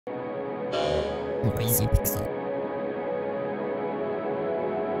Noisy Pixel.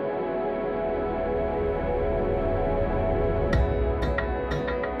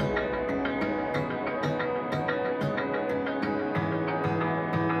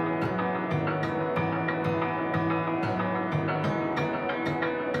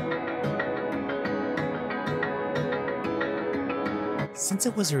 Since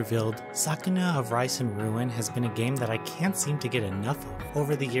it was revealed, Sakuna of Rice and Ruin has been a game that I can't seem to get enough of.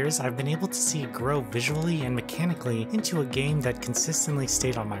 Over the years, I've been able to see it grow visually and mechanically into a game that consistently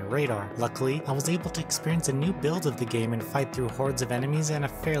stayed on my radar. Luckily, I was able to experience a new build of the game and fight through hordes of enemies and a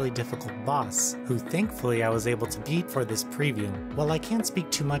fairly difficult boss, who thankfully I was able to beat for this preview. While I can't speak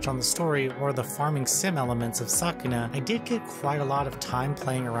too much on the story or the farming sim elements of Sakuna, I did get quite a lot of time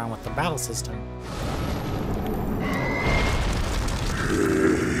playing around with the battle system.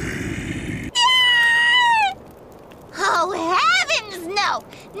 Oh, heavens, no!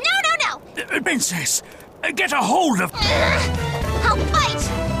 No, no, no! Princess, get a hold of... I'll fight,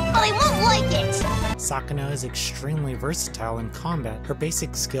 but I won't like it! Sakuna is extremely versatile in combat. Her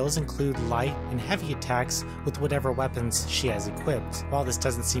basic skills include light and heavy attacks with whatever weapons she has equipped. While this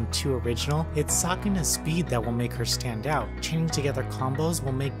doesn't seem too original, it's Sakuna's speed that will make her stand out. Chaining together combos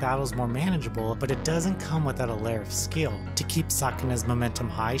will make battles more manageable, but it doesn't come without a layer of skill. To keep Sakuna's momentum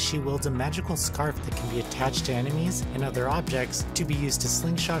high, she wields a magical scarf that can be attached to enemies and other objects to be used to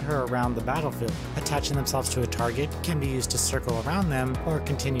slingshot her around the battlefield. Attaching themselves to a target can be used to circle around them or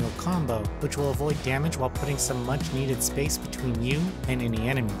continue a combo, which will avoid damage while putting some much needed space between you and any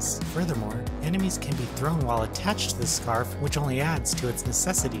enemies. Furthermore, enemies can be thrown while attached to the scarf, which only adds to its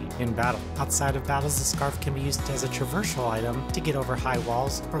necessity in battle. Outside of battles, the scarf can be used as a traversal item to get over high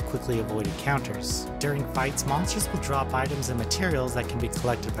walls or quickly avoid encounters. During fights, monsters will drop items and materials that can be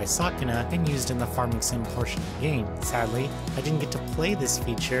collected by Sakuna and used in the farming sim portion of the game. Sadly, I didn't get to play this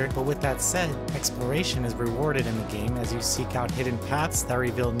feature, but with that said, exploration is rewarded in the game as you seek out hidden paths that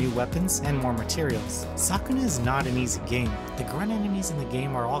reveal new weapons and more materials. Sakuna is not an easy game. The grunt enemies in the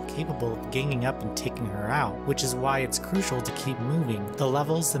game are all capable of ganging up and taking her out, which is why it's crucial to keep moving. The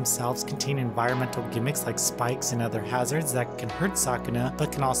levels themselves contain environmental gimmicks like spikes and other hazards that can hurt Sakuna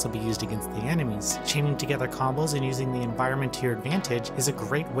but can also be used against the enemies. Chaining together combos and using the environment to your advantage is a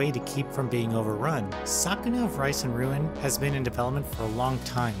great way to keep from being overrun. Sakuna of Rice and Ruin has been in development for a long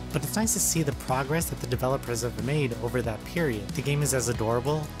time, but it's nice to see the progress that the developers have made over that period. The game is as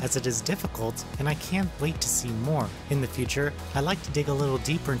adorable as it is difficult, and I can't wait to see more. In the future, I'd like to dig a little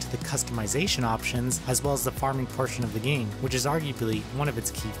deeper into the customization options as well as the farming portion of the game, which is arguably one of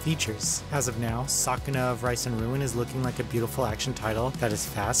its key features. As of now, Sakuna of Rice and Ruin is looking like a beautiful action title that is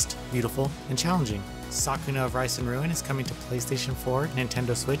fast, beautiful, and challenging. Sakuna of Rice and Ruin is coming to PlayStation 4,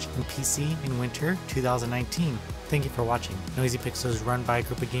 Nintendo Switch, and PC in winter 2019. Thank you for watching. Noisy Pixel is run by a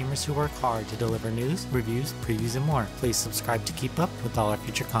group of gamers who work hard to deliver news, reviews, previews, and more. Please subscribe to keep up with all our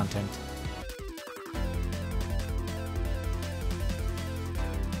future content.